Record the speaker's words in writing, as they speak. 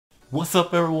What's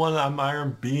up everyone, I'm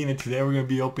IronBean and today we're going to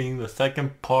be opening the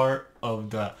second part of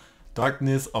the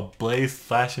Darkness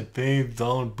Ablaze / Infinity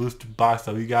Zone booster box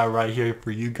that we got right here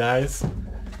for you guys.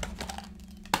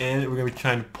 And we're going to be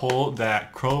trying to pull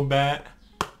that Crobat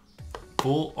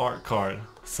full art card.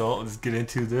 So let's get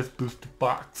into this booster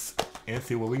box and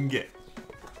see what we can get.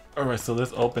 Alright, so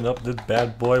let's open up this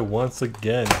bad boy once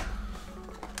again.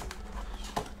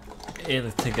 And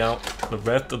let's take out the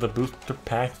rest of the booster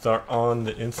packs that are on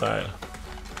the inside.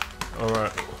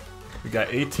 Alright, we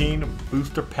got 18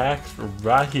 booster packs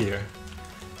right here.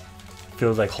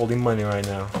 Feels like holding money right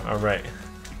now. Alright,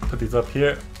 put these up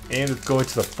here and let's go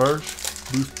into the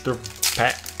first booster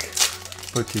pack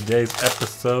for today's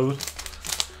episode.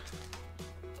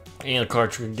 And the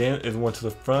card trick again is one to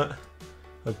the front.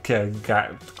 Okay, we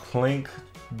got Clank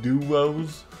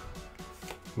Duos.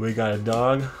 We got a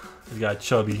dog. We got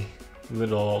Chubby.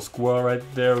 Little squirrel right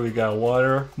there. We got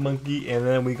water monkey, and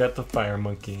then we got the fire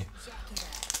monkey.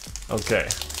 Okay,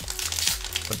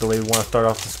 but the way we want to start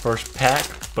off this first pack,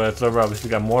 but it's alright. We still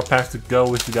got more packs to go.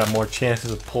 We still got more chances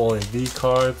of pulling V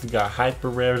cards. We got hyper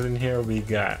rares in here. We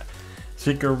got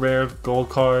secret rares, gold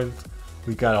cards.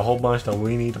 We got a whole bunch that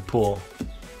we need to pull.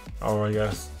 Alright,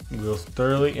 guys, Will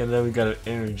Sterling, and then we got an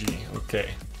energy. Okay.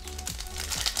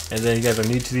 And then you guys are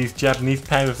new to these Japanese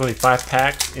packs. There's only 5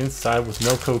 packs inside with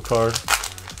no code card.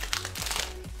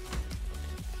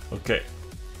 Okay,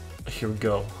 here we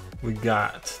go. We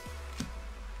got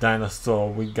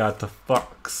Dinosaur, we got the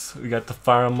Fox, we got the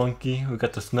Fire Monkey, we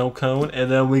got the Snow Cone,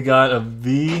 and then we got a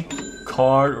V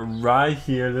card right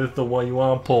here. This is the one you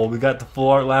want to pull. We got the full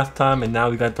art last time, and now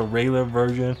we got the regular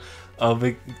version of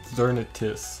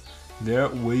Eternatus. There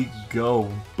we go.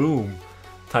 Boom.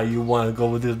 How you want to go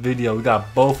with this video. We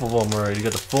got both of them already. You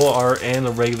got the full art and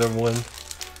the regular one.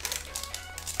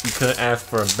 You couldn't ask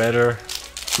for a better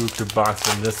booster box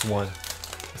than this one,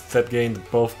 except getting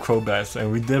both Crobats. And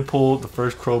we did pull the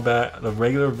first Crobat, the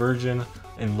regular version,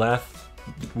 in last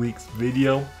week's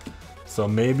video, so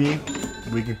maybe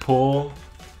we can pull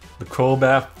the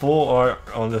Crobat full art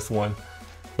on this one.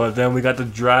 But then we got the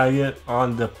dragon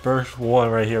on the first one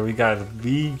right here. We got the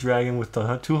V dragon with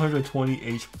the 220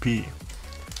 HP.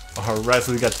 Alright,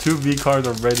 so we got 2 V cards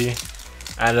already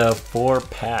out of 4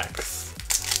 packs.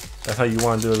 That's how you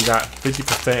want to do it. We got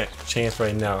 50% chance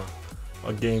right now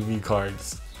of getting V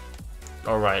cards.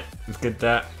 Alright, let's get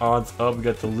that odds up. We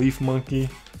got the Leaf Monkey,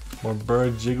 more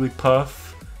Bird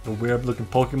Jigglypuff, the weird looking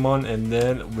Pokemon, and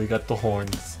then we got the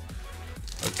horns.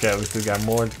 Okay, we still got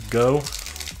more to go.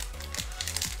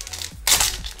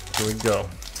 Here we go.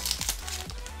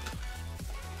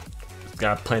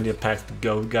 Got plenty of packs to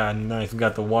go. We got nice. We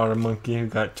got the water monkey. We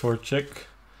got Torchic.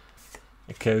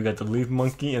 Okay, we got the leaf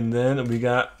monkey, and then we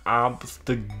got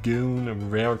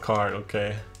Obstagoon rare card.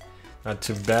 Okay, not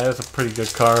too bad. It's a pretty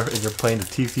good card if you're playing the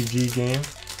TCG game.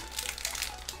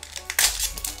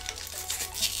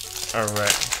 All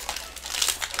right,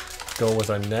 go with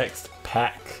our next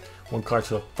pack. 1 card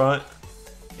to the front.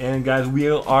 And guys, we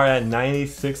are at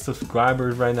 96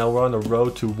 subscribers right now. We're on the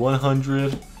road to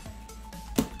 100.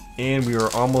 And we are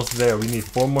almost there. We need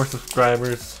 4 more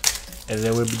subscribers, and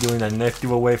then we'll be doing that next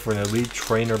giveaway for an elite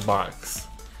trainer box.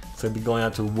 So we'll be going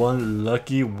out to 1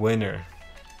 lucky winner.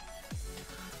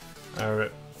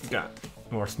 Alright, we got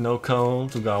more snow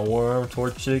cones, we got worm,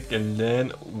 Torchic, and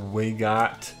then we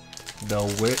got the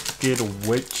wicked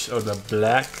witch of the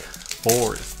black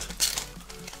forest.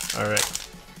 Alright,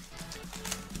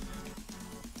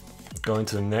 going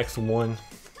to the next one.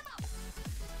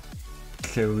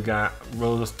 Okay, we got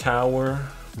Rose Tower,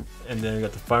 and then we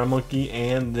got the Fire Monkey,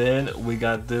 and then we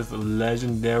got this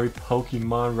legendary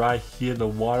Pokemon right here, the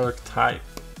water type.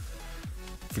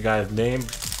 Forgot his name,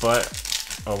 but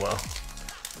oh well.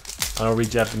 I don't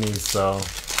read Japanese, so.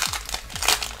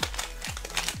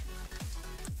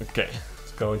 Okay,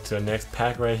 let's go into the next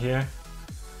pack right here.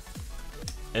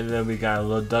 And then we got a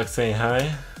little duck saying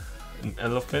hi, an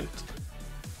elephant,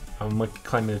 a monkey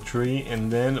climbing a tree,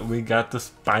 and then we got the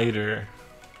spider.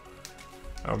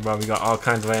 Alright, we got all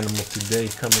kinds of animals today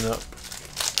coming up.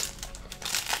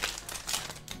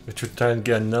 We're trying to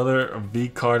get another V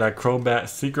card, that Crobat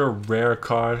secret rare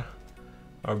card.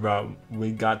 Alright, we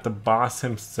got the boss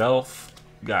himself.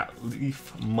 We got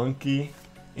Leaf Monkey,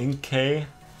 NK,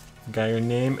 got your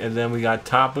name, and then we got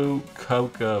Tapu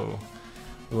Koko.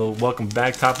 Well, welcome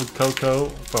back, Tapu Koko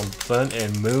from Sun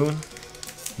and Moon,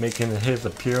 making his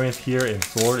appearance here in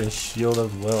Sword and Shield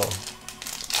as well.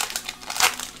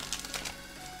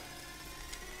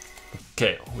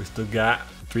 Okay, we still got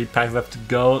 3 packs left to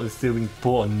go. Let's see if we can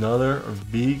pull another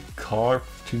V card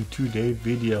to today's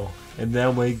video. And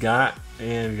then we got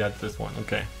this one.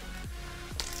 Okay.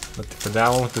 But for that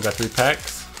one, we still got 3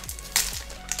 packs.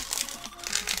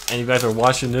 And you guys are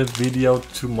watching this video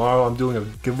tomorrow. I'm doing a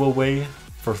giveaway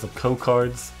for some code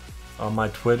cards on my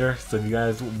Twitter. So if you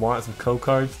guys want some code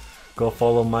cards, go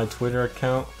follow my Twitter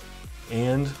account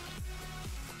and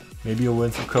maybe you'll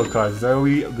win some code cards. There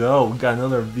we go. We got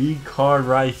another V card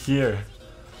right here.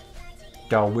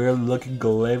 Got a weird looking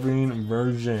glowing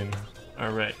version.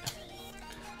 Alright.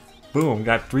 Boom.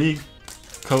 Got 3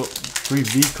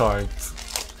 V cards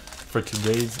for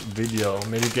today's video.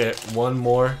 Maybe get one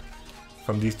more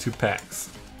from these 2 packs.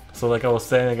 So like I was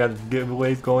saying, I got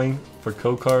giveaways going for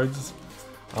code cards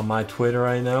on my Twitter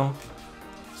right now.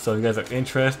 So if you guys are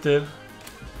interested,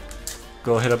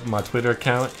 go hit up my Twitter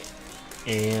account,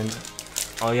 and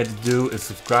all you have to do is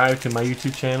subscribe to my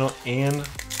YouTube channel and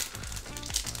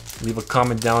leave a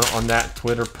comment down on that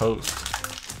Twitter post.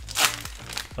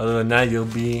 Other than that, you'll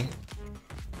be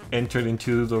entered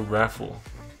into the raffle.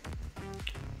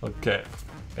 Okay,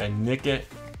 got Nicket,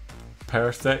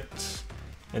 Parasect,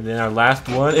 and then our last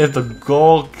one is the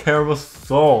Gold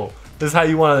Carousel. This is how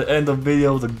you want to end the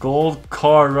video with a gold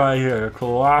card right here. A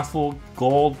colossal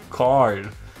gold card.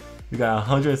 You got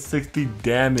 160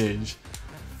 damage.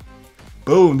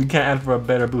 Boom, you can't ask for a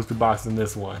better booster box than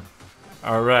this one.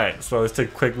 Alright, so let's take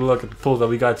a quick look at the pulls that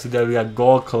we got today. We got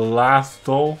Gold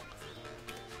Colossal.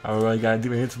 Alright, got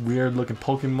this weird looking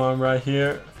Pokemon right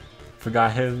here.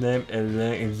 Forgot his name, and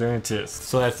then Xernetis.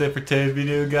 So that's it for today's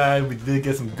video, guys. We did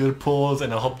get some good pulls,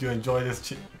 and I hope you enjoyed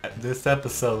this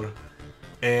episode.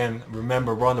 And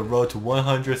remember, we're on the road to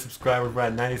 100 subscribers. We're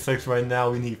at 96 right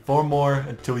now. We need 4 more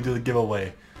until we do the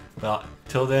giveaway. Well,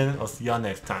 till then, I'll see y'all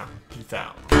next time. Peace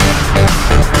out.